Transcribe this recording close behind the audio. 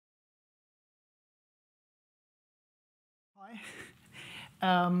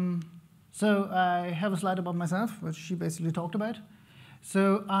So I have a slide about myself, which she basically talked about.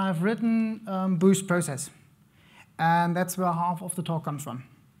 So I've written Boost process, and that's where half of the talk comes from.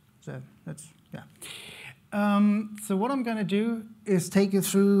 So that's, yeah. So what I'm going to do is take you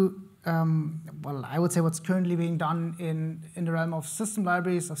through, well, I would say what's currently being done in the realm of system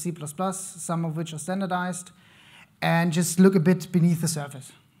libraries of C++, some of which are standardized, and just look a bit beneath the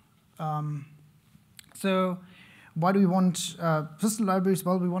surface. So why do we want system libraries?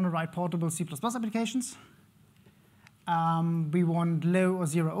 Well, we want to write portable C++ applications. We want low or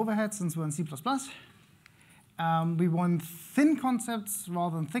zero overhead since we're in C++. We want thin concepts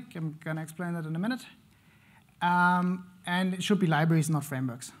rather than thick. I'm going to explain that in a minute. And it should be libraries, not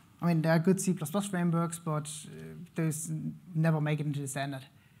frameworks. I mean, there are good C++ frameworks, but those never make it into the standard.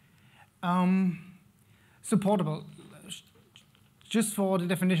 So portable. Just for the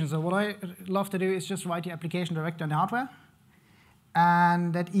definition, so what I love to do is just write the application directly on the hardware,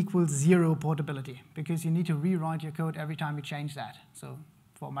 and that equals zero portability, because you need to rewrite your code every time you change that, so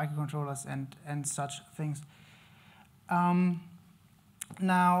for microcontrollers and such things.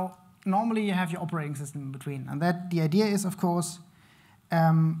 Now, normally you have your operating system in between, and that the idea is, of course,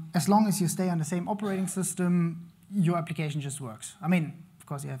 as long as you stay on the same operating system, your application just works. I mean, of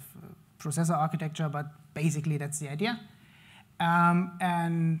course, you have processor architecture, but basically that's the idea.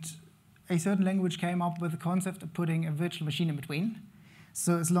 And a certain language came up with the concept of putting a virtual machine in between.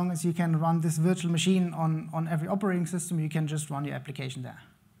 So as long as you can run this virtual machine on every operating system, you can just run your application there.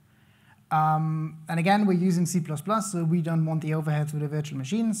 And again, we're using C++, so we don't want the overheads with a virtual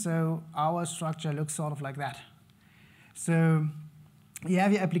machine. So our structure looks sort of like that. So you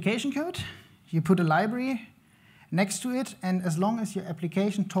have your application code. You put a library next to it. And as long as your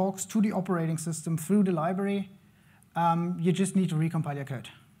application talks to the operating system through the library, you just need to recompile your code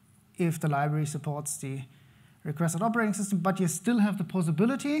if the library supports the requested operating system, but you still have the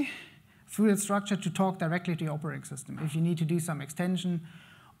possibility through that structure to talk directly to your operating system if you need to do some extension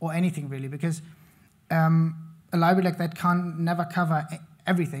or anything really, because a library like that can never cover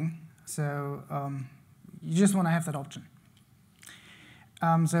everything, so you just want to have that option.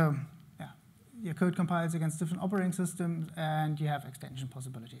 So yeah, your code compiles against different operating systems and you have extension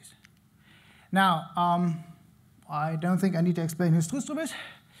possibilities. Now, I don't think I need to explain Hystrus.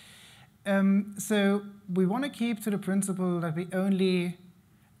 So we want to keep to the principle that we only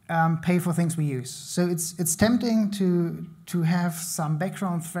pay for things we use. So it's tempting to have some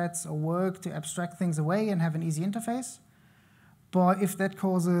background threads or work to abstract things away and have an easy interface. But if that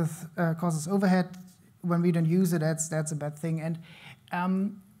causes overhead when we don't use it, that's a bad thing. And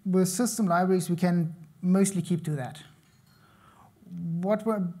with system libraries, we can mostly keep to that.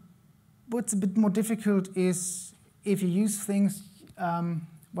 What's a bit more difficult is if you use things,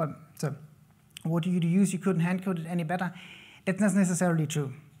 so what you use, you couldn't hand code it any better. That's not necessarily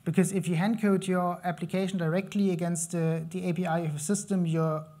true, because if you hand code your application directly against the API of a system,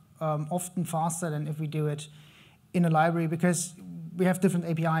 you're often faster than if we do it in a library, because we have different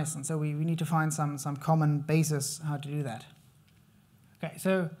APIs, and so we need to find some common basis how to do that. Okay,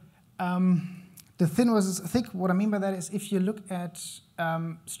 so the thin versus thick, what I mean by that is if you look at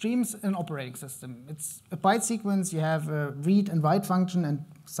streams in an operating system, it's a byte sequence, you have a read and write function and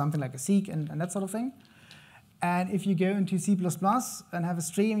something like a seek and that sort of thing. And if you go into C++ and have a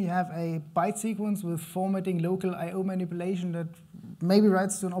stream, you have a byte sequence with formatting, local I/O manipulation that maybe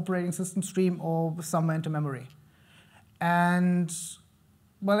writes to an operating system stream or somewhere into memory. And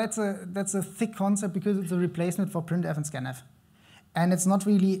well, that's a thick concept because it's a replacement for printf and scanf. And it's not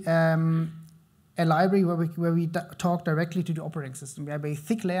really a library where we talk directly to the operating system. We have a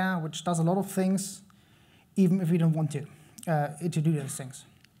thick layer which does a lot of things, even if we don't want to do those things.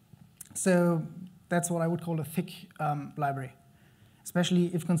 So that's what I would call a thick library,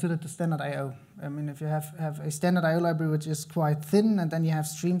 especially if considered the standard I/O. I mean, if you have a standard I/O library which is quite thin, and then you have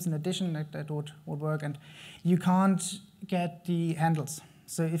streams in addition, that would work. And you can't get the handles.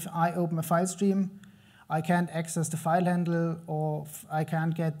 So if I open a file stream, I can't access the file handle, or I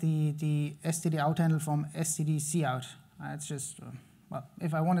can't get the std out handle from std cout. It's just, well,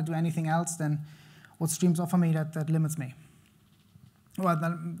 if I want to do anything else, then what streams offer me, that limits me. Well,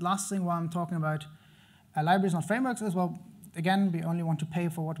 the last thing while I'm talking about libraries, not frameworks, is, well, again, we only want to pay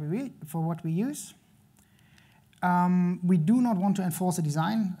for what we use. We do not want to enforce a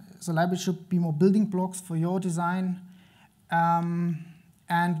design. So libraries should be more building blocks for your design.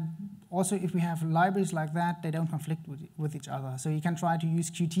 And also, if we have libraries like that, they don't conflict with each other. So you can try to use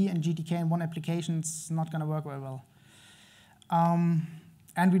Qt and GTK in one application. It's not going to work very well.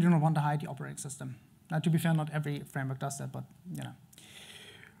 And we do not want to hide the operating system. Now, to be fair, not every framework does that, but you know.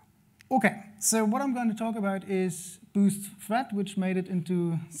 Okay, so what I'm going to talk about is Boost Thread, which made it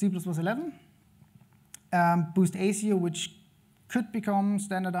into C++11. Boost ASIO, which could become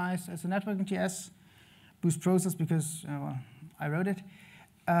standardized as a networking TS. Boost Process, because well, I wrote it.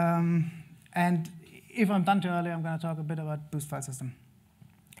 And if I'm done too early, I'm going to talk a bit about Boost File System.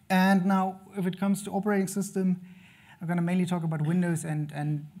 And now, if it comes to operating system, I'm going to mainly talk about Windows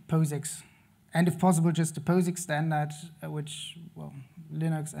and POSIX. And if possible, just the POSIX standard, which, well,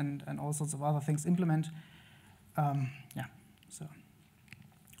 Linux and all sorts of other things implement. Yeah, so.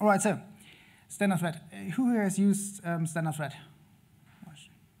 All right, so standard thread. Who here has used standard thread?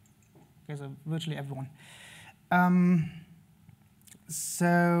 Okay, so virtually everyone.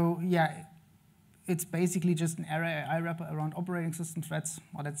 So yeah, it's basically just an array wrapper around operating system threads.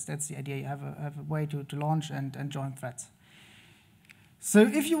 Well, that's the idea. You have a way to launch and join threads. So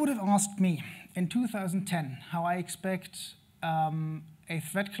if you would have asked me in 2010 how I expect a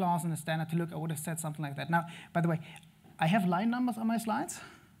thread class in a standard to look, I would have said something like that. Now, by the way, I have line numbers on my slides,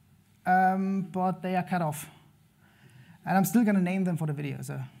 but they are cut off. And I'm still going to name them for the video,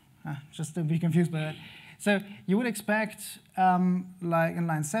 so just don't be confused by that. So you would expect, like in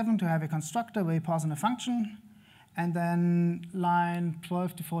line 7, to have a constructor where you pass in a function. And then line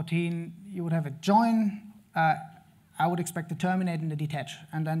 12 to 14, you would have a join. I would expect to terminate and a detach.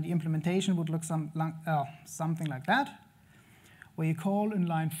 And then the implementation would look something like that, where you call in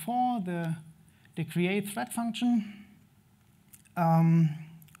line 4 the create thread function,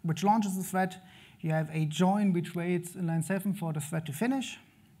 which launches the thread. You have a join which waits in line 7 for the thread to finish.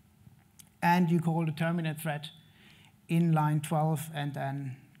 And you call the terminate thread in line 12. And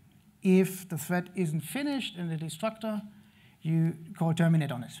then if the thread isn't finished in the destructor, you call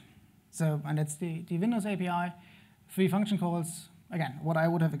terminate on it. So, and that's the Windows API. 3 function calls, again, what I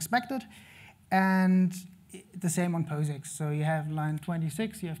would have expected. And the same on POSIX. So you have line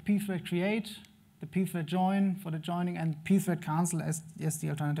 26, you have pthread create, the pthread join for the joining, and pthread cancel as the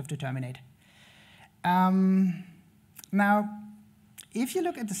alternative to terminate. Now, if you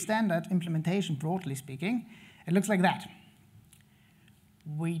look at the standard implementation, broadly speaking, it looks like that.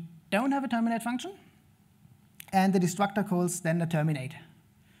 We don't have a terminate function, and the destructor calls standard terminate.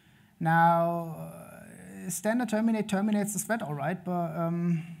 Now, standard terminate terminates the thread, all right, but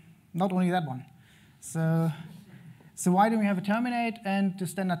not only that one. So why do we have a terminate and the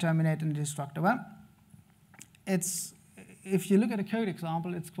standard terminate in the destructor? Well, if you look at a code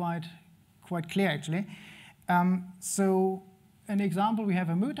example, it's quite clear, actually. So in the example, we have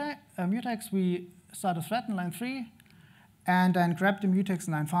a mutex. We start a thread in line 3, and then grab the mutex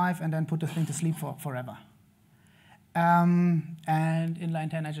in line 5, and then put the thing to sleep forever. And in line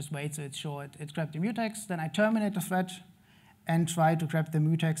 10, I just wait, so it's sure it grabbed the mutex. Then I terminate the thread and try to grab the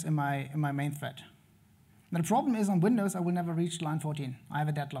mutex in my main thread. Now, the problem is on Windows, I will never reach line 14. I have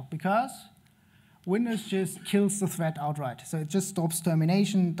a deadlock because Windows just kills the thread outright. So it just stops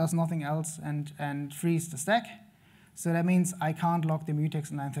termination, does nothing else, and frees the stack. So that means I can't lock the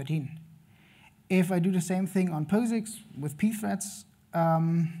mutex in line 13. If I do the same thing on POSIX with pthreads,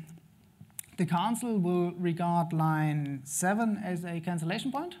 the cancel will regard line 7 as a cancellation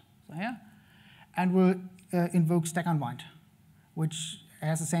point, so here, and will invoke stack unwind, which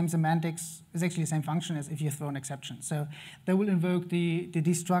has the same semantics, is actually the same function as if you throw an exception. So they will invoke the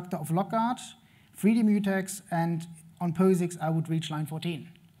destructor of lockguard, free the mutex, and on POSIX, I would reach line 14.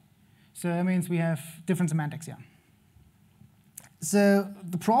 So that means we have different semantics here. So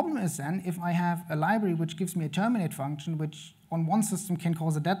the problem is then, if I have a library which gives me a terminate function, which on one system can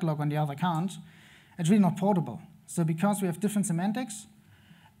cause a deadlock, on the other can't, it's really not portable. So because we have different semantics,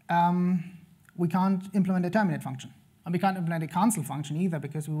 we can't implement a terminate function. And we can't implement a cancel function either,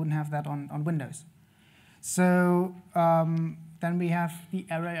 because we wouldn't have that on Windows. So then we have the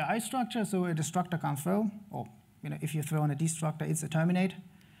array I structure, so a destructor can't throw, or if you throw in a destructor, it's a terminate.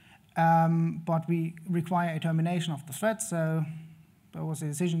 But we require a termination of the thread, so there was a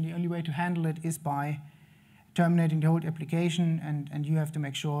decision, the only way to handle it is by terminating the whole application, and you have to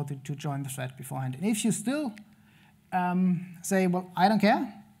make sure to join the thread beforehand. And if you still say, well, I don't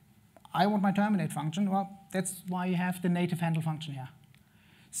care, I want my terminate function, well, that's why you have the native handle function here.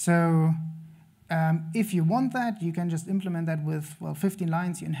 So if you want that, you can just implement that with, well, 15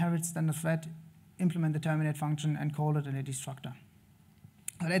 lines, you inherit standard thread, implement the terminate function, and call it in a destructor.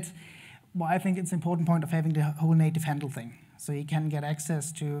 So that's why I think it's an important point of having the whole native handle thing, so you can get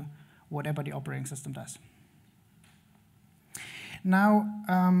access to whatever the operating system does. Now,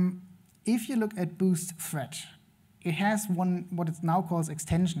 if you look at Boost Thread, it has what it now calls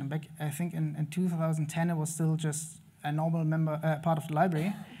extension. Back, I think in 2010, it was still just a normal part of the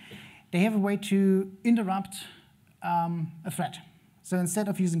library. They have a way to interrupt a thread. So instead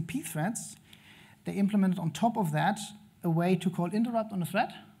of using pthreads, they implemented on top of that a way to call interrupt on a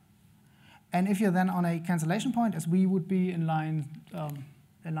thread. And if you're then on a cancellation point, as we would be in line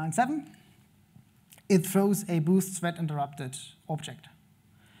 7, it throws a boost thread interrupted object.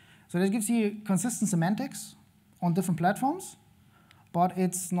 So that gives you consistent semantics on different platforms, but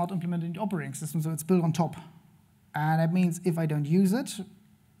it's not implemented in the operating system, so it's built on top. And that means if I don't use it,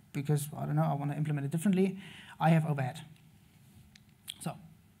 because, I don't know, I want to implement it differently, I have overhead. So,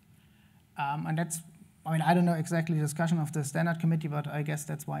 and that's, I mean, I don't know exactly the discussion of the standard committee, but I guess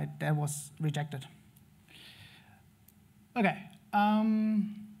that's why that was rejected. OK.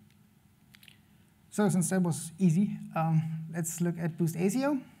 So since that was easy, let's look at boost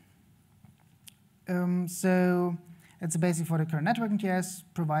ASIO. So it's a basic for the current networking TS,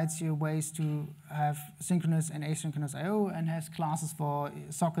 provides you ways to have synchronous and asynchronous I/O, and has classes for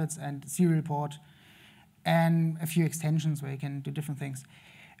sockets and serial port, and a few extensions where you can do different things.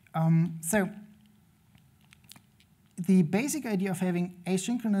 So the basic idea of having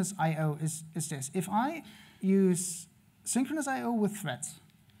asynchronous I/O is this. If I use synchronous I/O with threads,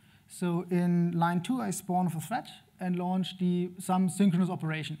 so in line 2, I spawn off a thread and launch some synchronous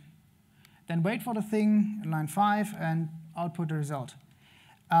operation. Then wait for the thing in line 5 and output the result.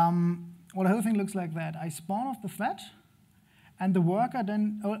 Well, the whole thing looks like that. I spawn off the thread, and the worker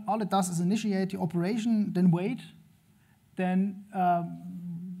then, all it does is initiate the operation, then wait, then,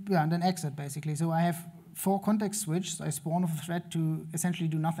 and then exit, basically. So I have 4 context switches. I spawn off a thread to essentially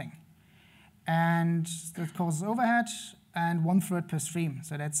do nothing. And that causes overhead, and 1 thread per stream.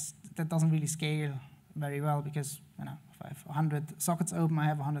 So that doesn't really scale very well, because if I have 100 sockets open, I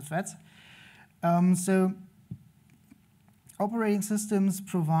have 100 threads. So operating systems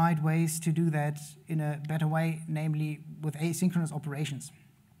provide ways to do that in a better way, namely with asynchronous operations.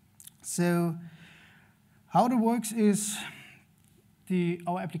 So how it works is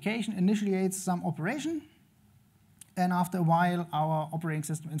our application initiates some operation, and after a while, our operating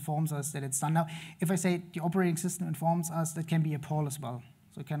system informs us that it's done. Now, if I say the operating system informs us, that can be a poll as well.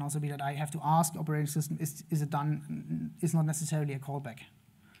 So it can also be that I have to ask the operating system, is it done? It's not necessarily a callback.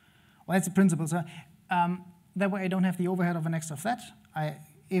 Well, that's the principle. So that way I don't have the overhead of an extra thread.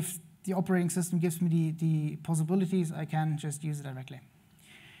 If the operating system gives me the possibilities, I can just use it directly.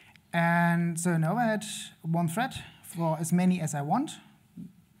 And so an overhead, 1 thread for as many as I want.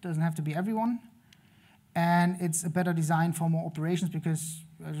 Doesn't have to be everyone. And it's a better design for more operations, because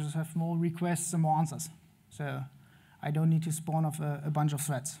I just have more requests and more answers. So I don't need to spawn off a bunch of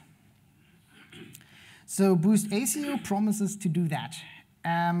threads. So boost ASIO promises to do that.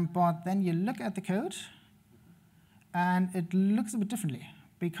 But then you look at the code, and it looks a bit differently.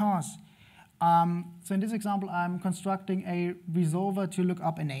 Because, so in this example, I'm constructing a resolver to look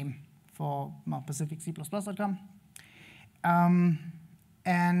up a name for posix-signals.com.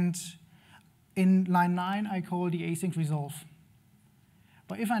 And in line 9, I call the async resolve.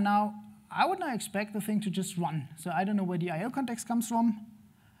 But if I would now expect the thing to just run. So I don't know where the I/O context comes from.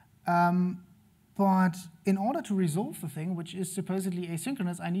 But in order to resolve the thing, which is supposedly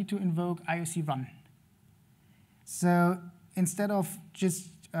asynchronous, I need to invoke IOC run. So instead of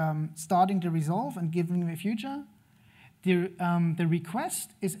just starting the resolve and giving me a future, the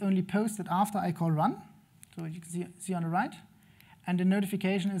request is only posted after I call run. So you can see on the right. And the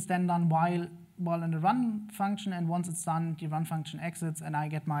notification is then done while in the run function, and once it's done, the run function exits, and I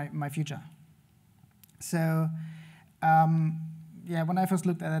get my future. So yeah, when I first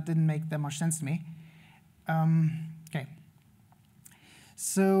looked at it, it didn't make that much sense to me. OK.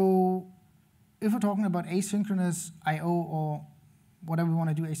 So if we're talking about asynchronous I/O or whatever we want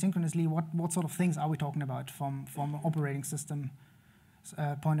to do asynchronously, what sort of things are we talking about from an operating system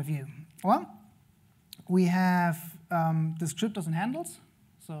point of view? Well, we have descriptors and handles.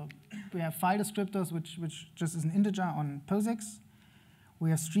 So we have file descriptors, which just is an integer on POSIX. We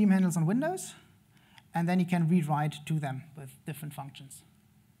have stream handles on Windows. And then you can rewrite to them with different functions.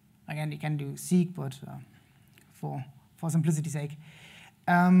 Again, you can do seek, but for simplicity's sake.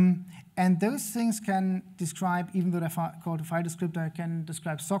 And those things can describe, even though they're called a file descriptor, can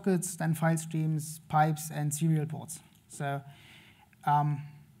describe sockets, then file streams, pipes, and serial ports. So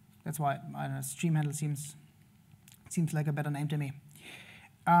that's why I don't know, stream handle seems like a better name to me.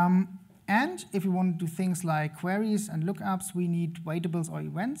 And if we want to do things like queries and lookups, we need waitables or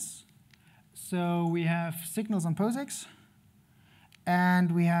events. So we have signals on POSIX,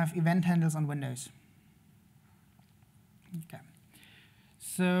 and we have event handles on Windows. Okay.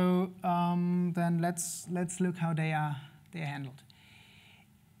 So then let's look how they are handled.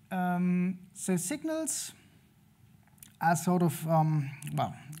 So signals are sort of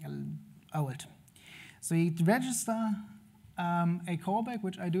well, old. So you register a callback,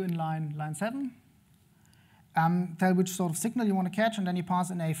 which I do in line 7. Tell which sort of signal you want to catch, and then you pass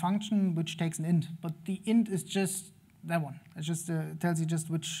in a function which takes an int. But the int is just that one. It just tells you just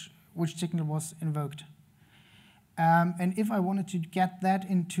which signal was invoked. And if I wanted to get that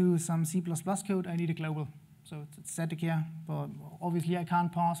into some C++ code, I need a global. So it's static here, but obviously I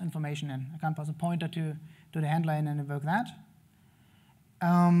can't pass information in. I can't pass a pointer to the handler in and invoke that.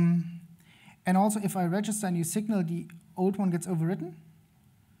 And also, if I register a new signal, the old one gets overwritten,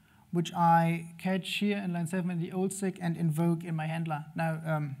 which I catch here in line 7 in the old sig and invoke in my handler.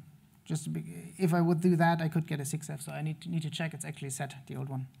 Now, if I would do that, I could get a 6f, so I need to check it's actually set, the old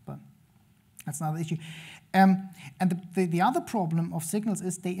one, but that's another issue. And the other problem of signals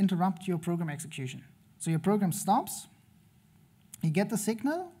is they interrupt your program execution. So your program stops, you get the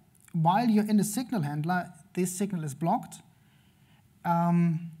signal, while you're in the signal handler, this signal is blocked,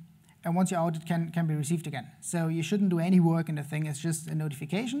 and once you're out, it can be received again. So you shouldn't do any work in the thing, it's just a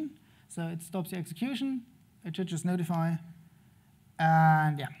notification. So it stops your execution, it should just notify,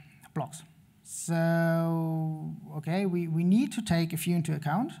 and yeah, blocks. So, okay, we need to take a few into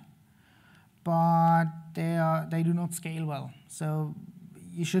account, but they do not scale well. So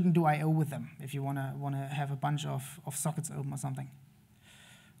you shouldn't do I/O with them if you want to have a bunch of sockets open or something.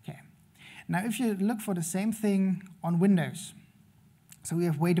 Okay. Now, if you look for the same thing on Windows, so we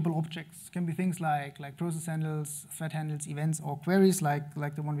have waitable objects. It can be things like process handles, thread handles, events, or queries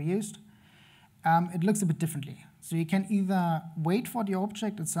like the one we used. It looks a bit differently. So you can either wait for the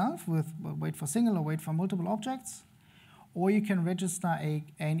object itself with wait for single or wait for multiple objects, or you can register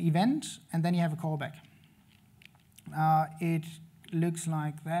an event, and then you have a callback. It looks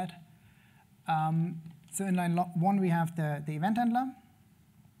like that. So in line 1, we have the event handler,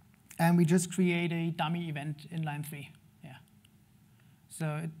 and we just create a dummy event in line 3. Yeah.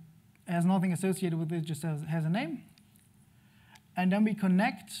 So it has nothing associated with it, it just has a name. And then we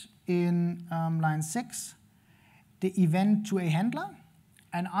connect in line 6 the event to a handler.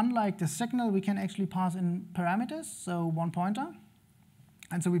 And unlike the signal, we can actually pass in parameters, so one pointer.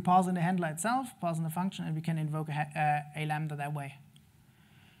 And so we pass in the handler itself, pass in the function, and we can invoke a lambda that way.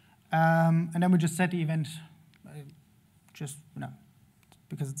 And then we just set the event,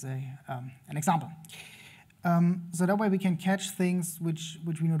 because it's an example. So that way we can catch things which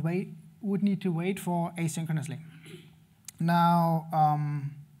we would need to wait for asynchronously. Now,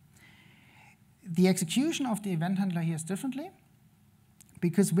 the execution of the event handler here is differently,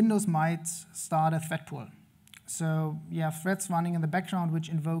 because Windows might start a thread pool. So you have threads running in the background which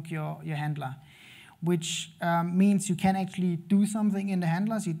invoke your handler, which means you can actually do something in the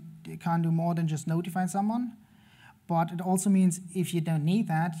handlers. You can't do more than just notify someone. But it also means if you don't need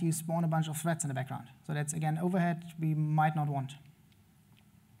that, you spawn a bunch of threads in the background. So that's, again, overhead we might not want.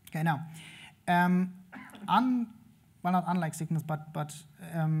 Okay, now, well, not unlike signals, but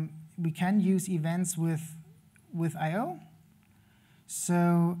we can use events with I/O.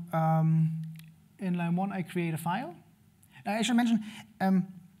 So in line 1, I create a file. I should mention,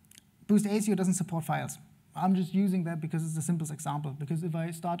 Boost ASIO doesn't support files. I'm just using that because it's the simplest example. Because if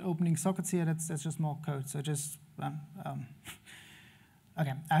I start opening sockets here, that's just more code. So just,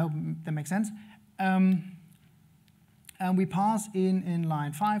 okay, I hope that makes sense. And we pass in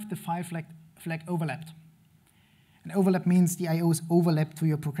line 5 the file flag overlapped. And overlap means the I/O is overlapped to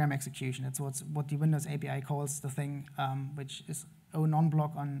your program execution. That's what the Windows API calls the thing, which is O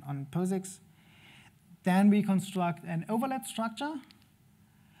non-block on POSIX. Then we construct an overlap structure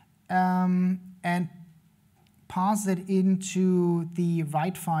and pass it into the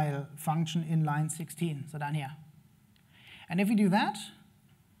write file function in line 16, so down here. And if we do that,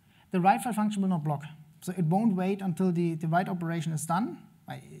 the write file function will not block. So it won't wait until the write operation is done.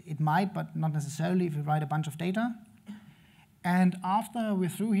 It might, but not necessarily if we write a bunch of data. And after we're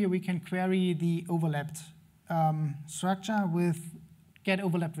through here, we can query the overlapped structure with get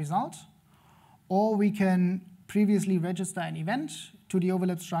overlap result, or we can previously register an event to the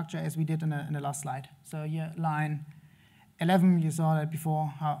overlap structure as we did in the last slide. So here, line 11, you saw that before,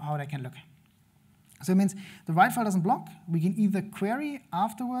 how that can look. So it means the write file doesn't block. We can either query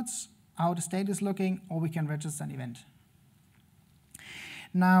afterwards how the state is looking, or we can register an event.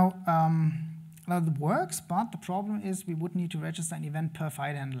 Now, that works, but the problem is we would need to register an event per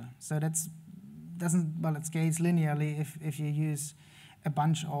file handle. So it scales linearly if you use a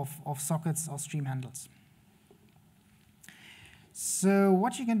bunch of sockets or stream handles. So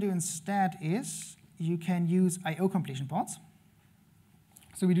what you can do instead is you can use I/O completion ports.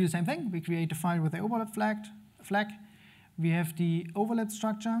 So we do the same thing. We create a file with the overlap flag. We have the overlap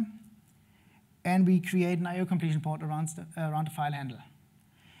structure, and we create an I/O completion port around the file handle.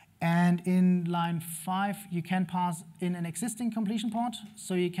 And in line 5, you can pass in an existing completion port,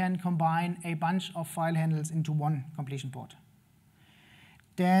 so you can combine a bunch of file handles into one completion port.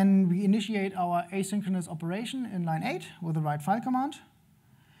 Then we initiate our asynchronous operation in line 8 with the write file command.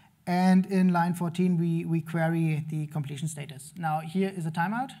 And in line 14, we query the completion status. Now, here is a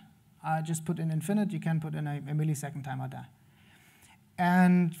timeout. I just put in infinite. You can put in a millisecond timeout there.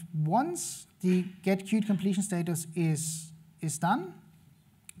 And once the get queued completion status is done,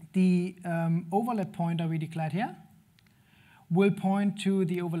 the overlap pointer we declared here will point to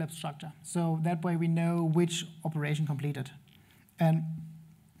the overlap structure. So that way we know which operation completed. And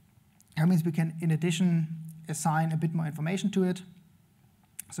that means we can, in addition, assign a bit more information to it.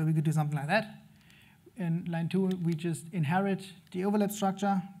 So we could do something like that. In line 2, we just inherit the overlap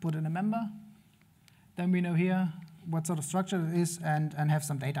structure, put in a member. Then we know here what sort of structure it is and have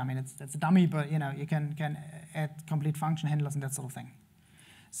some data. I mean, it's a dummy, but you can add complete function handlers and that sort of thing.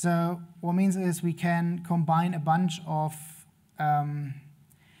 So what it means is we can combine a bunch of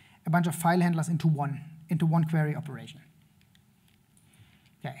file handlers into one query operation.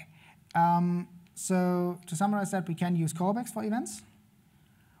 Okay. So to summarize that, we can use callbacks for events.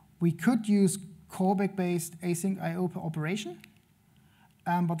 We could use callback-based async I/O per operation,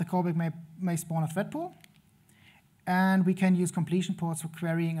 but the callback may spawn a thread pool. And we can use completion ports for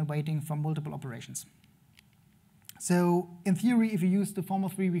querying and waiting for multiple operations. So in theory, if you use the form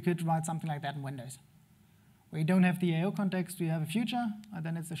of 3, we could write something like that in Windows, where you don't have the I/O context, you have a future, and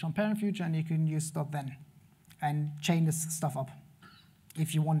then it's a Champagne future, and you can use .then and chain this stuff up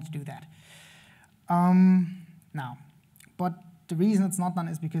if you want to do that. Now, but the reason it's not done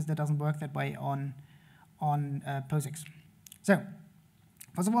is because that doesn't work that way on POSIX. So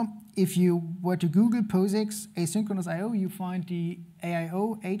first of all, if you were to Google POSIX asynchronous I/O, you find the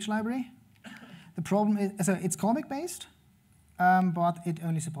AIO-H library. The problem is, so it's callback-based, but it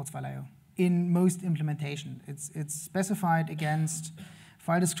only supports file I/O in most implementation. It's specified against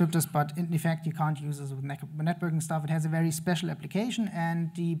file descriptors, but in effect, you can't use this with networking stuff. It has a very special application,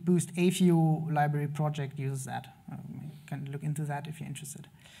 and the Boost AFU library project uses that. You can look into that if you're interested.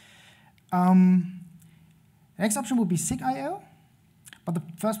 The next option would be SIG-IO, but the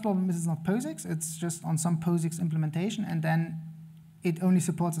first problem is it's not POSIX. It's just on some POSIX implementation, and then it only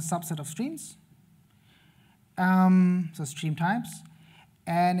supports a subset of streams, so stream types,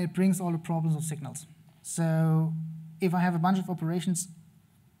 and it brings all the problems of signals. So if I have a bunch of operations,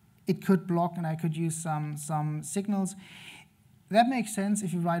 it could block, and I could use some signals. That makes sense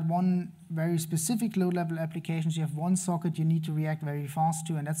if you write one very specific low-level applications. You have one socket you need to react very fast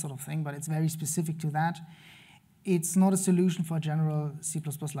to and that sort of thing, but it's very specific to that. It's not a solution for a general C++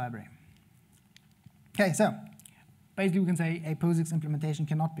 library. Okay, so basically we can say a POSIX implementation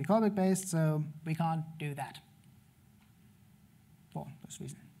cannot be callback-based, so we can't do that for this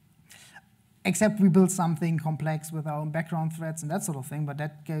reason. Except we build something complex with our own background threads and that sort of thing, but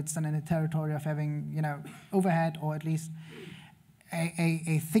that gets then in the territory of having overhead, or at least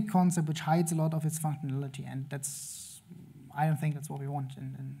a thick concept which hides a lot of its functionality, and I don't think that's what we want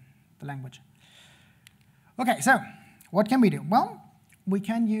in the language. Okay, so what can we do? Well, we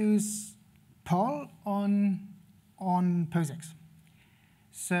can use poll on POSIX.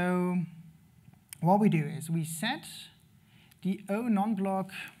 So what we do is we set the O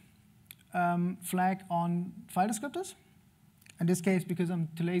non-block flag on file descriptors. In this case, because I'm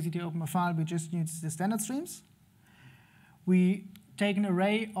too lazy to open a file, we just use the standard streams. We take an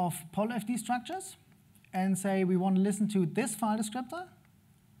array of poll-FD structures and say we want to listen to this file descriptor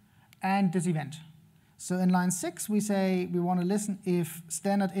and this event. So in line 6, we say we want to listen if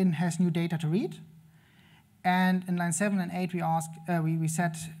standard in has new data to read. And in line 7 and 8, we ask we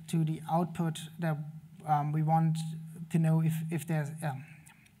set to the output that we want to know if the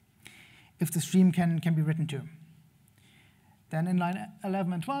stream can be written to. Then in line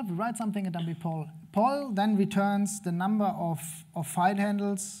 11 and 12, we write something, and then we poll. Poll then returns the number of file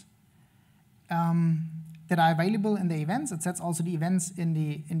handles that are available in the events. It sets also the events in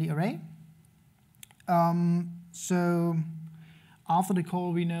the array. So after the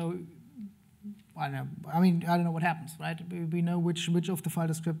call, we know. I don't know what happens, right? We know which of the file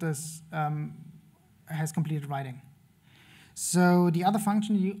descriptors has completed writing. So the other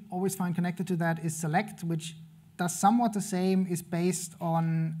function you always find connected to that is select, which does somewhat the same, is based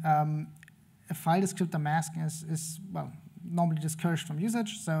on a file descriptor mask, is well, normally discouraged from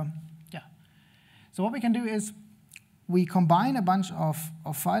usage. So yeah. So what we can do is we combine a bunch of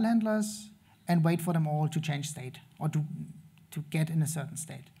file handlers and wait for them all to change state or to get in a certain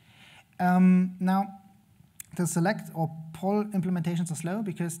state. Now, the select or poll implementations are slow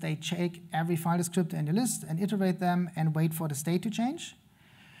because they check every file descriptor in the list and iterate them and wait for the state to change.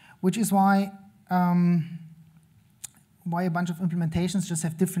 which is why a bunch of implementations just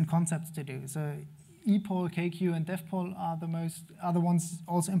have different concepts to do. So ePol, KQ, and DevPol are the ones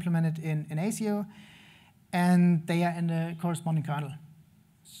also implemented in ACO, and they are in the corresponding kernel.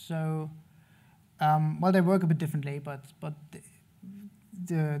 So, well, they work a bit differently, but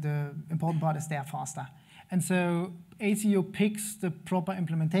the important part is they are faster. And so ACO picks the proper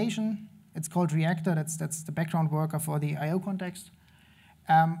implementation. It's called Reactor. That's the background worker for the I/O context,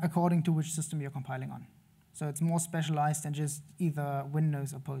 according to which system you're compiling on. So it's more specialized than just either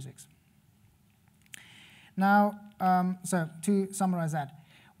Windows or POSIX. Now, so to summarize that,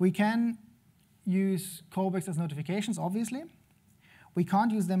 we can use callbacks as notifications, obviously. We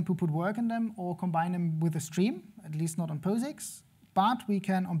can't use them to put work in them or combine them with a stream, at least not on POSIX. But we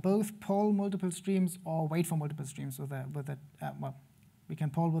can on both poll multiple streams or wait for multiple streams well, we can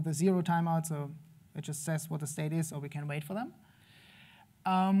poll with a 0 timeout, so it just says what the state is, or we can wait for them.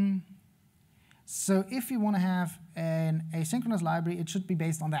 So if you want to have an asynchronous library, it should be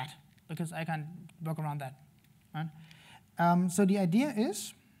based on that, because I can work around that. Right? So the idea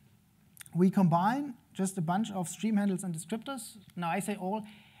is we combine just a bunch of stream handles and descriptors. Now I say all,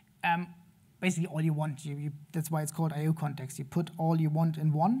 basically all you want. That's why it's called I/O context. You put all you want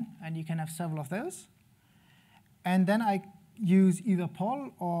in one, and you can have several of those. And then I use either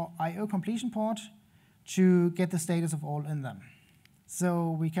poll or I/O completion port to get the status of all in them.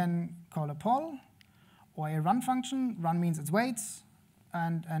 So we can call a poll or a run function. Run means it waits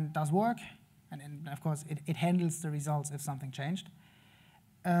and does work. And of course, it handles the results if something changed.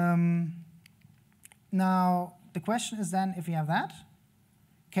 Now, the question is then, if we have that,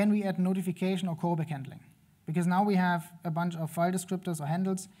 can we add notification or callback handling? Because now we have a bunch of file descriptors or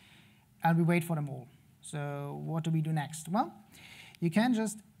handles, and we wait for them all. So what do we do next? Well, you can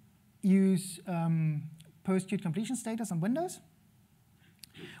just use post-queued completion status on Windows,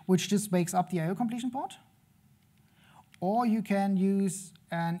 which just wakes up the I/O completion port. Or you can use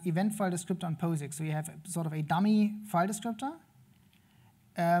an event file descriptor on POSIX. So you have sort of a dummy file descriptor.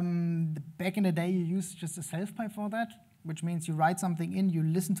 Back in the day, you used just a self pipe for that, which means you write something in, you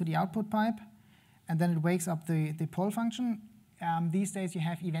listen to the output pipe, and then it wakes up the poll function. These days, you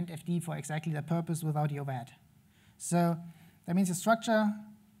have eventfd for exactly that purpose without the overhead. So that means your structure,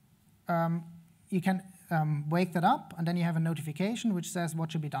 you can wake that up, and then you have a notification which says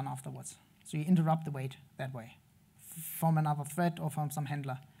what should be done afterwards. So you interrupt the wait that way from another thread or from some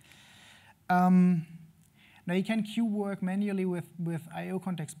handler. Now you can queue work manually with I/O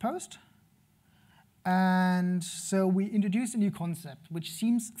context post. And so we introduced a new concept, which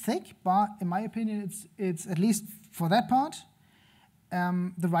seems thick, but in my opinion, it's at least for that part,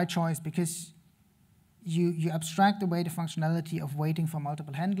 the right choice, because you abstract away the functionality of waiting for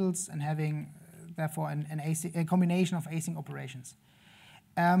multiple handles and having, therefore, a combination of async operations.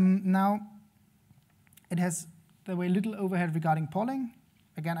 Now, it has the way little overhead regarding polling.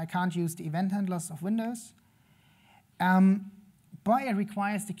 Again, I can't use the event handlers of Windows. But it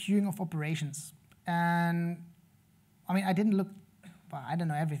requires the queuing of operations. And I mean, I didn't look, well, I don't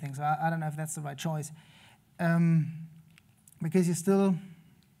know everything, so I don't know if that's the right choice. Because you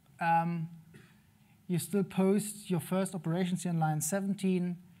still post your first operations here in line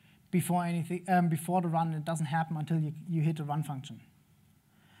 17 before anything, before the run. It doesn't happen until you hit the run function.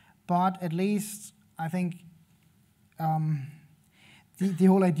 But at least I think the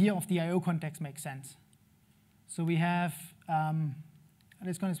whole idea of the I/O context makes sense. So we have, at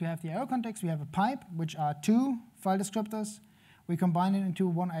this context, we have the I/O context. We have a pipe, which are 2 file descriptors. We combine it into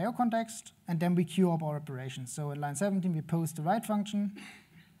one I/O context, and then we queue up our operations. So in line 17, we post the write function.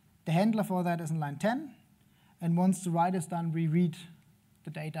 The handler for that is in line 10. And once the write is done, we read the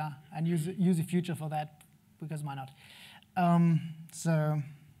data and use a future for that, because why not? So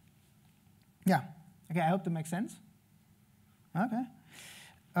yeah, okay, I hope that makes sense. Okay.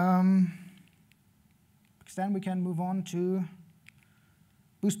 Then we can move on to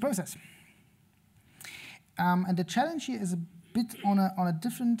boost process. And the challenge here is a bit on a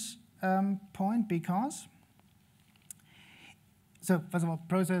different point, because, so first of all,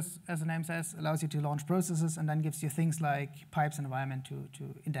 process, as the name says, allows you to launch processes and then gives you things like pipes and environment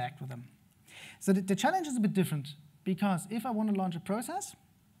to interact with them. So the challenge is a bit different, because if I want to launch a process,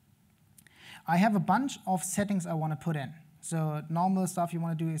 I have a bunch of settings I want to put in. So normal stuff you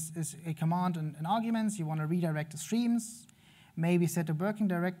want to do is a command and arguments. You want to redirect the streams, maybe set a working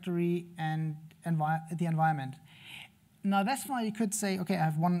directory and the environment. Now that's why you could say, okay, I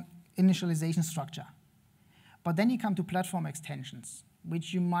have one initialization structure. But then you come to platform extensions,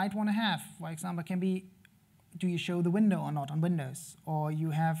 which you might want to have. For example, can be, do you show the window or not on Windows? Or you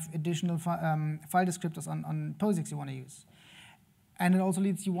have additional file descriptors on POSIX you want to use. And it also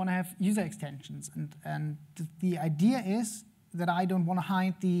leads you want to have user extensions. And the idea is that I don't want to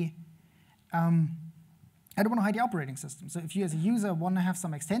hide the operating system. So if you as a user want to have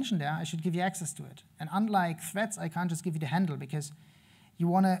some extension there, I should give you access to it. And unlike threads, I can't just give you the handle because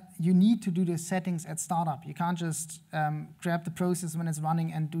you need to do the settings at startup. You can't just grab the process when it's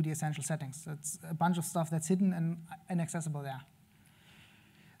running and do the essential settings. So it's a bunch of stuff that's hidden and inaccessible there.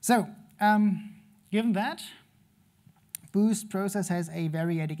 So given that, Boost process has a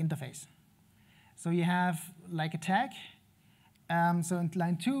variadic interface. So you have like a tag. So in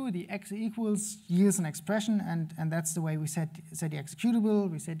line 2, the x equals yields an expression, and that's the way we set the executable.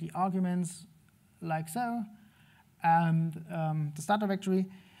 We set the arguments like so, and the start directory.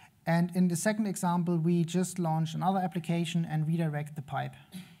 And in the second example, we just launch another application and redirect the pipe.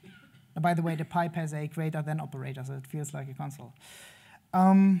 And by the way, the pipe has a greater than operator, so it feels like a console.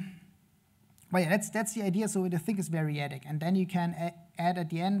 But yeah, that's the idea. So the thing is variadic, and then you can add at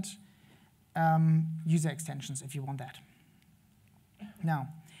the end user extensions if you want that. Now,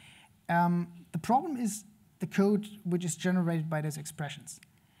 the problem is the code which is generated by those expressions.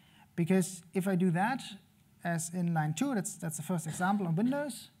 Because if I do that, as in line 2, that's the first example on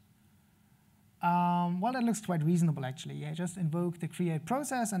Windows, well, that looks quite reasonable, actually. You just invoke the create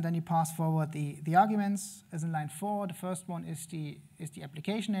process, and then you pass forward the arguments. As in line 4, the first one is the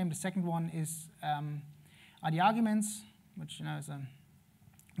application name. The second one are the arguments, which is a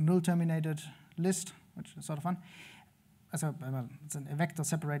null-terminated list, which is sort of fun. So, well, it's a vector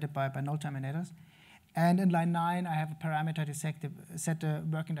separated by null terminators. And in line 9, I have a parameter to set the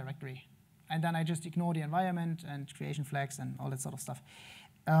working directory. And then I just ignore the environment and creation flags and all that sort of stuff.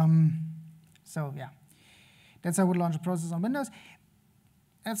 So yeah, that's how I would launch a process on Windows.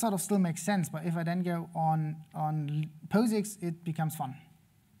 That sort of still makes sense, but if I then go on POSIX, it becomes fun.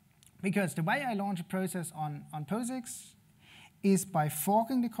 Because the way I launch a process on POSIX is by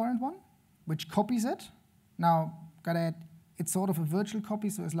forking the current one, which copies it. Now, gotta add, it's sort of a virtual copy,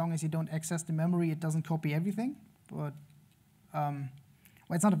 so as long as you don't access the memory, it doesn't copy everything. But well,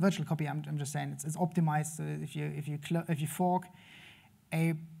 it's not a virtual copy. I'm just saying it's optimized. So if you fork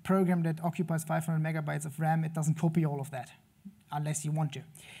a program that occupies 500 megabytes of RAM, it doesn't copy all of that, unless you want to.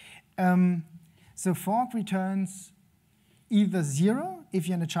 So fork returns either 0 if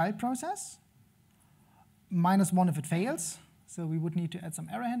you're in a child process, -1 if it fails. So we would need to add some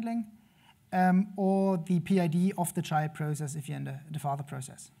error handling. Or the PID of the child process if you're in the father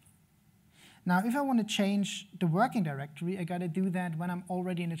process. Now, if I want to change the working directory, I got to do that when I'm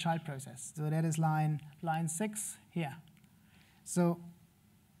already in the child process. So that is line 6 here. So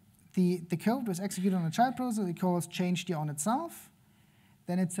the code was executed on the child process. It calls change on itself.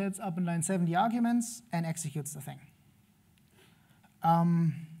 Then it sets up in line 7 the arguments and executes the thing.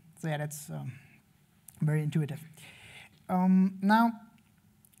 So yeah, that's very intuitive. Now,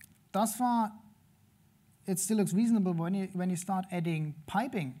 thus far, it still looks reasonable, but when you start adding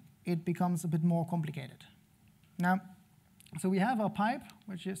piping, it becomes a bit more complicated. Now, so we have our pipe,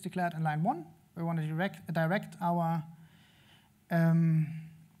 which is declared in line 1. We want to direct our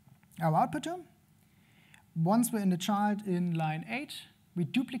output to. Once we're in the child in line 8, we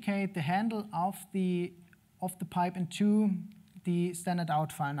duplicate the handle of the pipe into the standard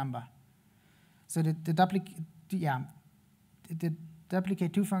out file number. So the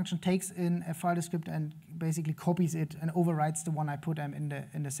duplicate to function takes in a file descriptor and basically copies it and overwrites the one I put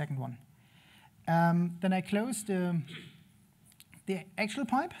in the second one. Then I close the actual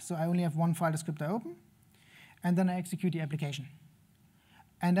pipe, so I only have one file descriptor open, and then I execute the application.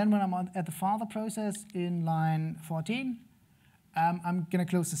 And then when I'm at the father process in line 14, I'm going to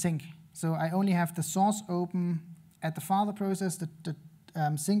close the sink. So I only have the source open at the father process, the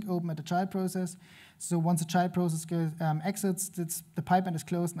sink open at the child process. So once the child process exits, the pipe end is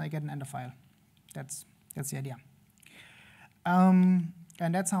closed, and I get an ender file. That's the idea. And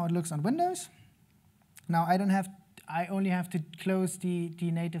that's how it looks on Windows. Now I only have to close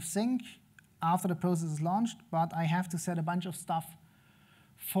the native sink after the process is launched, but I have to set a bunch of stuff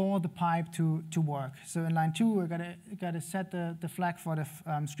for the pipe to work. So in line 2, I gotta set the flag for the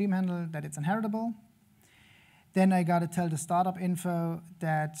stream handle that it's inheritable. Then I gotta tell the startup info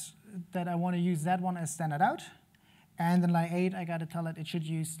that I want to use that one as standard out. And in line 8, I gotta tell it should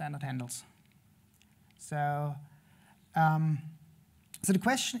use standard handles. So, so the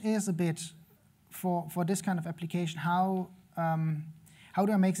question is a bit for this kind of application, how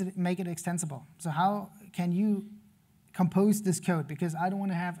do I make it extensible? So how can you compose this code? Because I don't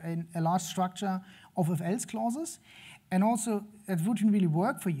want to have a large structure of if-else clauses. And also, it wouldn't really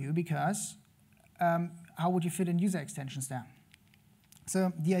work for you because how would you fit in user extensions there?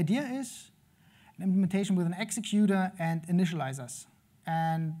 So the idea is an implementation with an executor and initializers.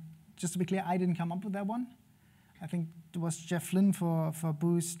 And just to be clear, I didn't come up with that one. I think it was Jeff Flynn for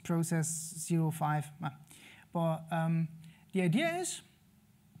boost process 05. But the idea is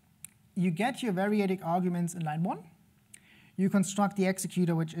you get your variadic arguments in line 1. You construct the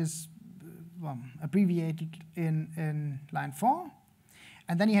executor, which is abbreviated in line 4.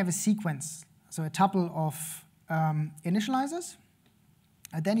 And then you have a sequence, so a tuple of initializers.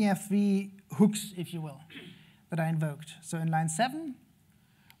 And then you have 3 hooks, if you will, that are invoked. So in line 7,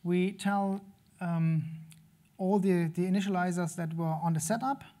 we tell all the initializers that were on the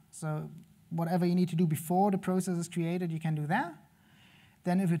setup. So whatever you need to do before the process is created, you can do there.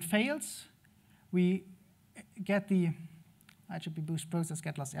 Then if it fails, we get the, it should be boost process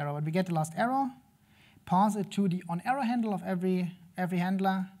get last error, but we get the last error, pass it to the on error handle of every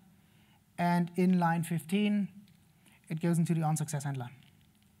handler, and in line 15, it goes into the on success handler.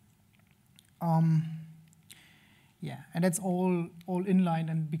 Yeah, and that's all inline,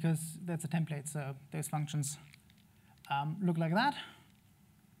 and because that's a template, so those functions look like that.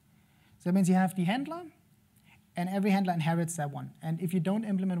 So that means you have the handler, and every handler inherits that one. And if you don't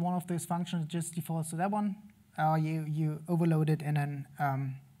implement one of those functions, it just defaults to that one, or you overload it in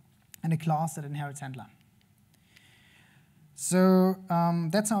a class that inherits handler. So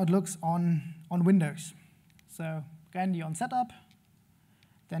that's how it looks on Windows. So again, the on setup.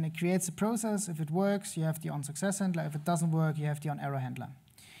 Then it creates a process. If it works, you have the on success handler. If it doesn't work, you have the on error handler.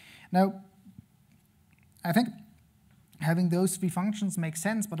 Now, I think having those 3 functions makes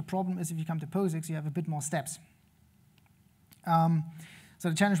sense, but the problem is if you come to POSIX, you have a bit more steps. So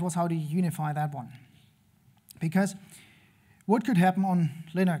the challenge was how to unify that one. Because what could happen on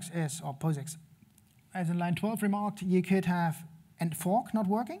Linux is, or POSIX, as in line 12 remarked, you could have a fork not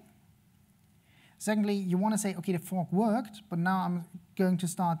working. Secondly, you want to say, OK, the fork worked, but now I'm going to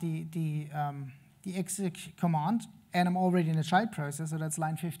start the exec command, and I'm already in the child process, so that's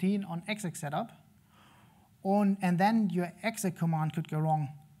line 15 on exec setup. And then your exec command could go wrong,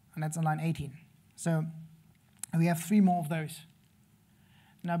 and that's on line 18. So we have 3 more of those.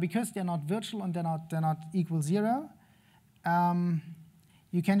 Now, because they're not virtual and they're not equal 0,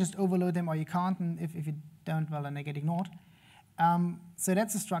 you can just overload them, or you can't, and if you don't, well, then they get ignored. So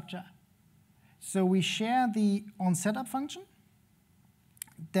that's the structure. So we share the onSetup function.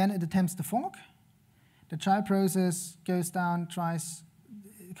 Then it attempts to fork. The child process goes down,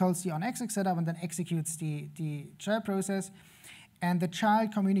 calls the onExec setup, and then executes the child process. And the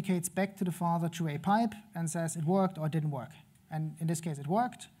child communicates back to the father through a pipe and says it worked or it didn't work. And in this case, it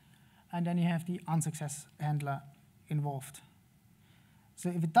worked. And then you have the onSuccess handler involved. So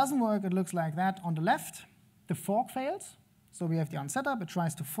if it doesn't work, it looks like that. On the left, the fork fails. So we have the onSetup. It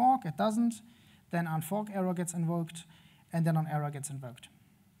tries to fork. It doesn't. Then onFork error gets invoked. And then onError gets invoked.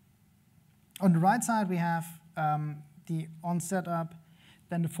 On the right side, we have the onSetup.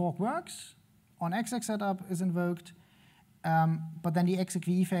 Then the fork works. OnExec setup is invoked. But then the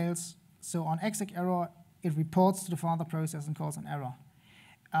execve fails. So on exec error, it reports to the father process and calls an error.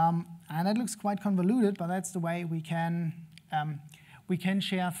 And that looks quite convoluted, but that's the way we can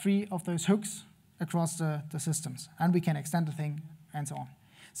share 3 of those hooks across the systems. And we can extend the thing, and so on.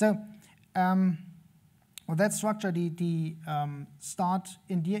 So with that structure, the start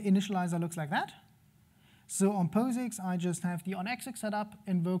initializer looks like that. So on POSIX, I just have the onExec setup,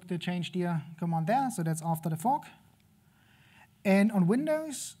 invoke the change_dir command there. So that's after the fork. And on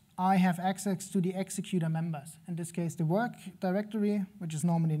Windows, I have access to the executor members. In this case, the work directory, which is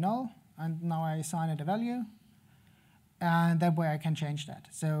normally null. And now I assign it a value. And that way I can change that.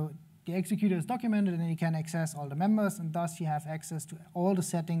 So the executor is documented, and you can access all the members. And thus, you have access to all the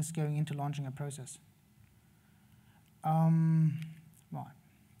settings going into launching a process. Right.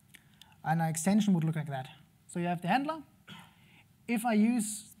 And an extension would look like that. So you have the handler. If I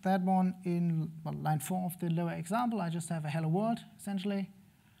use that one in line 4 of the lower example, I just have a hello world, essentially.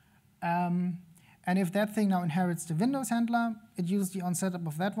 And if that thing now inherits the Windows handler, it uses the onSetup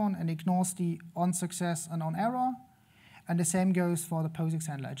of that one and ignores the onSuccess and onError. And the same goes for the POSIX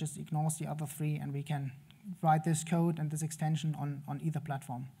handler. It just ignores the other 3, and we can write this code and this extension on either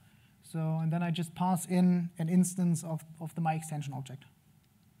platform. So, and then I just pass in an instance of the my extension object.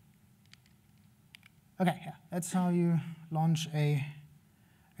 OK, yeah, that's how you launch a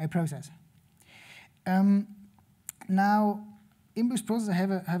process. Now, in Boost Process, I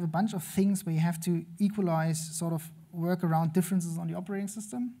have a bunch of things where you have to equalize, sort of work around differences on the operating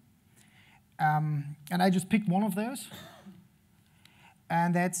system. And I just picked one of those.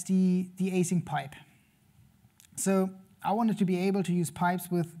 And that's the async pipe. So I wanted to be able to use pipes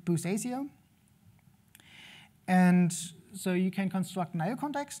with Boost ACO. And so you can construct an IO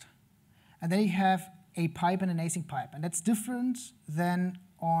context. And then you have a pipe and an async pipe. And that's different than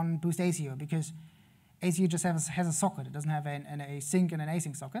on Boost ACO, because ACO just has a socket. It doesn't have a sync and an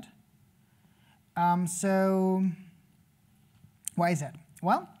async socket. So why is that?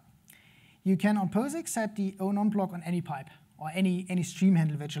 Well, you can on POSIX set the on block on any pipe, or any stream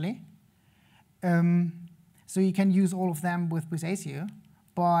handle virtually. So you can use all of them with Boost ACO,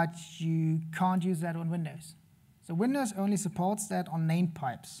 but you can't use that on Windows. So Windows only supports that on named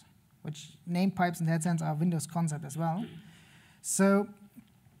pipes, which named pipes in that sense are a Windows concept as well. So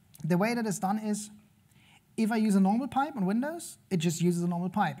the way that is done is, if I use a normal pipe on Windows, it just uses a normal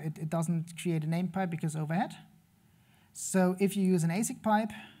pipe. It doesn't create a named pipe because overhead. So if you use an ASIC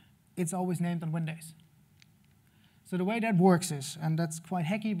pipe, it's always named on Windows. So the way that works is, and that's quite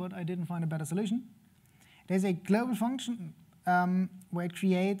hacky, but I didn't find a better solution. There's a global function where it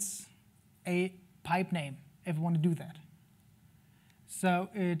creates a pipe name if you want to do that. So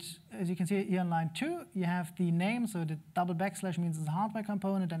as you can see here on line 2, you have the name. So the double backslash means it's a hardware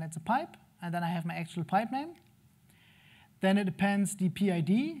component, and it's a pipe. And then I have my actual pipe name. Then it appends the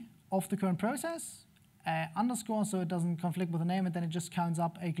PID of the current process, underscore, so it doesn't conflict with the name, and then it just counts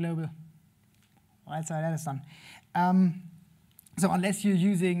up a global. All right, so that is done. So unless you're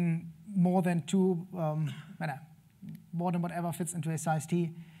using more than more than whatever fits into a size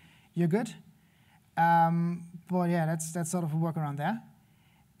T, you're good. But yeah, that's sort of a workaround there.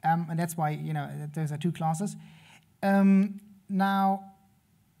 And that's why those are two classes. Now,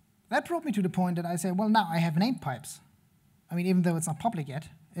 that brought me to the point that I say, well, now I have named pipes. I mean, even though it's not public yet,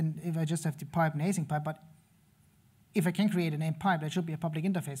 and if I just have the pipe and async pipe, but if I can create a named pipe, there should be a public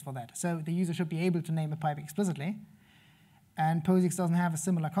interface for that. So the user should be able to name a pipe explicitly. And POSIX doesn't have a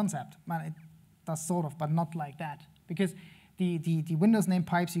similar concept. Well, it does sort of, but not like that. Because the Windows named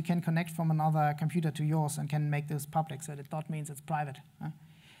pipes, you can connect from another computer to yours and can make those public. So the dot means it's private.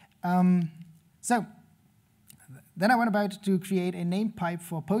 So then I went about to create a named pipe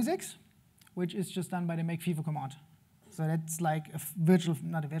for POSIX, which is just done by the make FIFO command. So that's like a virtual,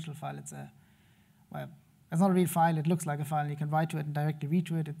 not a virtual file. It's a, well, it's not a real file. It looks like a file. You can write to it and directly read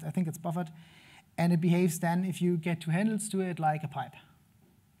to it. I think it's buffered. And it behaves then, if you get two handles to it, like a pipe.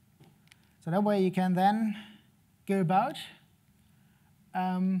 So that way you can then go about,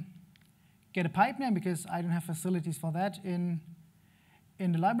 get a pipe name, because I don't have facilities for that in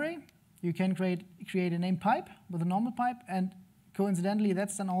the library. You can create a named pipe with a normal pipe, and coincidentally,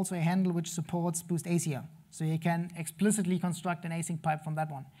 that's then also a handle which supports Boost ACO. So you can explicitly construct an async pipe from that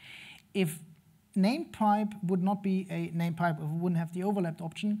one. If named pipe would not be a named pipe, if we wouldn't have the overlapped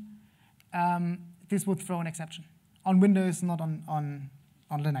option, this would throw an exception. On Windows, not on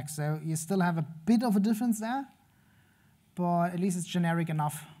Linux. So you still have a bit of a difference there, but at least it's generic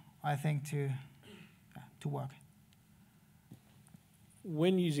enough, I think, to work.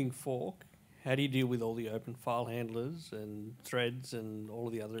 When using fork, how do you deal with all the open file handlers and threads and all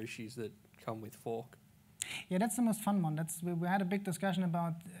of the other issues that come with fork? Yeah, that's the most fun one. We had a big discussion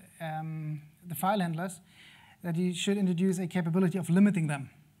about the file handlers, that you should introduce a capability of limiting them.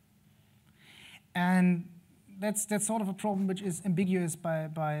 And that's sort of a problem which is ambiguous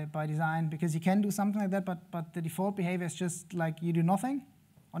by design, because you can do something like that, but the default behavior is just like you do nothing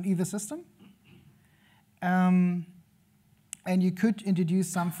on either system. And you could introduce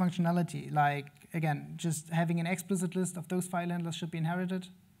some functionality, like, again, just having an explicit list of those file handlers should be inherited,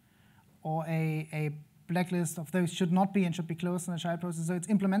 or a blacklist of those should not be and should be closed in a child process. So it's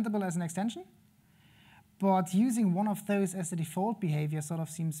implementable as an extension. But using one of those as the default behavior sort of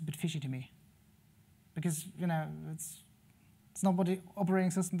seems a bit fishy to me. Because it's not what the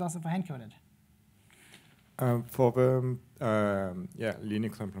operating system does if I hand-code it. For the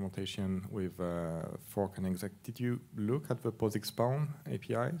Linux implementation with fork and exec, did you look at the POSIX spawn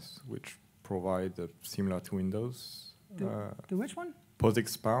APIs, which provide similar to Windows? The which one? POSIX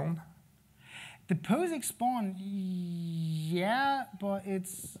spawn. The POSIX spawn, yeah, but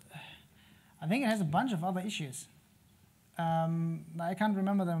I think it has a bunch of other issues. I can't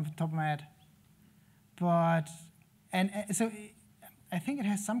remember them off the top of my head. But so I think it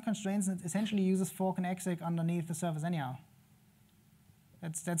has some constraints, and it essentially uses fork and exec underneath the service anyhow.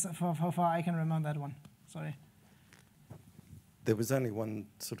 That's for how far I can remember that one. Sorry. There was only one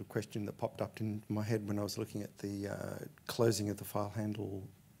sort of question that popped up in my head when I was looking at the closing of the file handle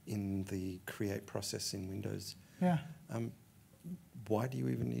in the create process in Windows. Yeah. Why do you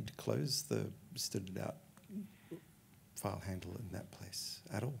even need to close the stood out file handle in that place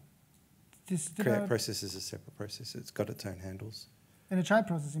at all? Create process is a separate process. It's got its own handles. In a child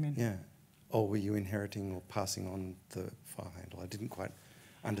process, you mean? Yeah. Or were you inheriting or passing on the file handle? I didn't quite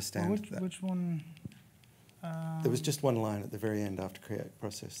understand that. Which one? There was just one line at the very end after create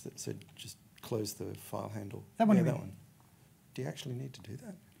process that said just close the file handle. That one. Yeah, that one. Do you actually need to do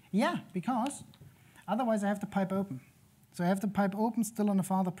that? Yeah, because otherwise I have to pipe open. So I have to pipe open still on the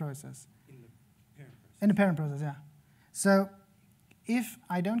father process. In the parent process. In the parent process, yeah. So if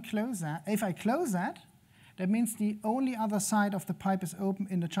I don't close that, if I close that, that means the only other side of the pipe is open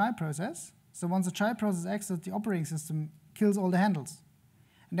in the child process. So once the child process exits, the operating system kills all the handles.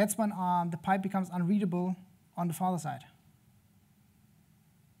 And that's when the pipe becomes unreadable on the father side.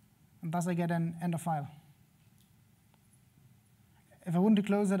 And thus I get an end of file. If I wouldn't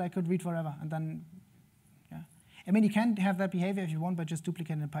close it, I could read forever. And then, yeah. I mean, you can have that behavior if you want by just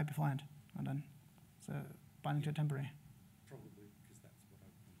duplicating the pipe beforehand. And then, so binding to a temporary. Probably because that's what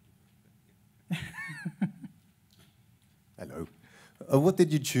I would do. Hello. What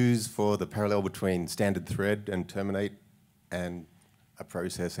did you choose for the parallel between standard thread and terminate and a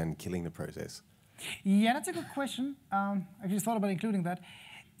process and killing the process? Yeah, that's a good question. I just thought about including that.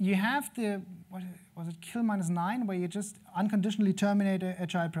 You have the, what was it, kill -9, where you just unconditionally terminate a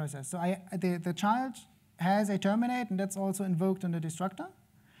child process. So the child has a terminate, and that's also invoked in the destructor.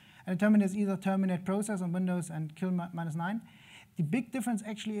 And the terminate is either terminate process on Windows and kill -9. The big difference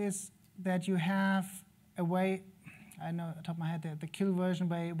actually is that you have a way, I know off the top of my head, the kill version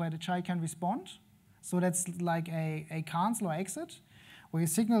where the child can respond. So that's like a cancel or exit, where you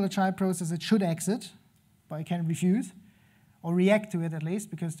signal the child process it should exit, but it can refuse, or react to it at least,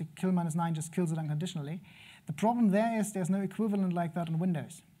 because the kill -9 just kills it unconditionally. The problem there is there's no equivalent like that on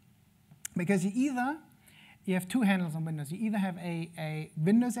Windows. Because you have two handles on Windows. You either have a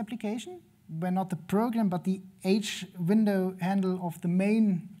Windows application, where not the program, but the H window handle of the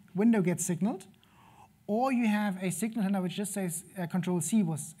main window gets signaled, or you have a signal handler which just says Control-C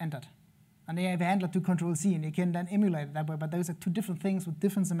was entered. And they have a handler to Control-C, and you can then emulate it that way. But those are two different things with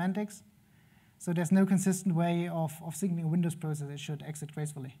different semantics. So there's no consistent way of signaling a Windows process that should exit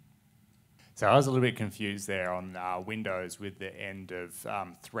gracefully. So I was a little bit confused there on Windows with the end of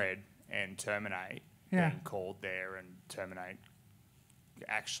thread and terminate being called there, and terminate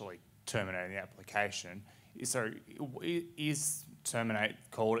actually terminating the application. So is terminate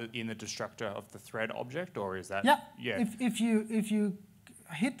called in the destructor of the thread object, or is that? Yeah. If you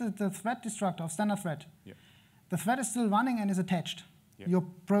hit the thread destructor of standard thread, the thread is still running and is attached. Your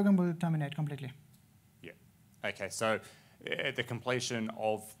program will terminate completely. Yeah. Okay. So at the completion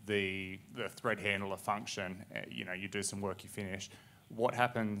of the thread handler function, you do some work, you finish. What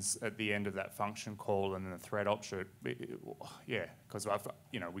happens at the end of that function call and then the thread option? Yeah, because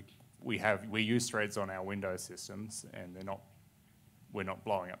we use threads on our Windows systems, and we're not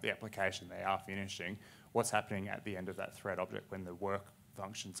blowing up the application. They are finishing. What's happening at the end of that thread object when the work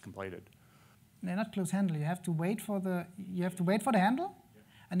function's completed? They're not close handle. You have to wait for the handle,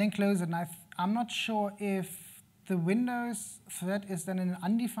 and then close it. And I'm not sure if the Windows thread is then in an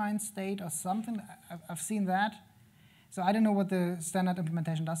undefined state or something. I've seen that. So I don't know what the standard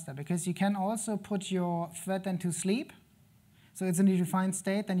implementation does there, because you can also put your thread then to sleep. So it's in a defined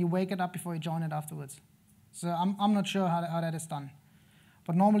state, then you wake it up before you join it afterwards. So I'm not sure how that is done.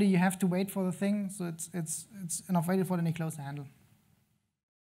 But normally you have to wait for the thing, so it's enough waited for, then you close the handle.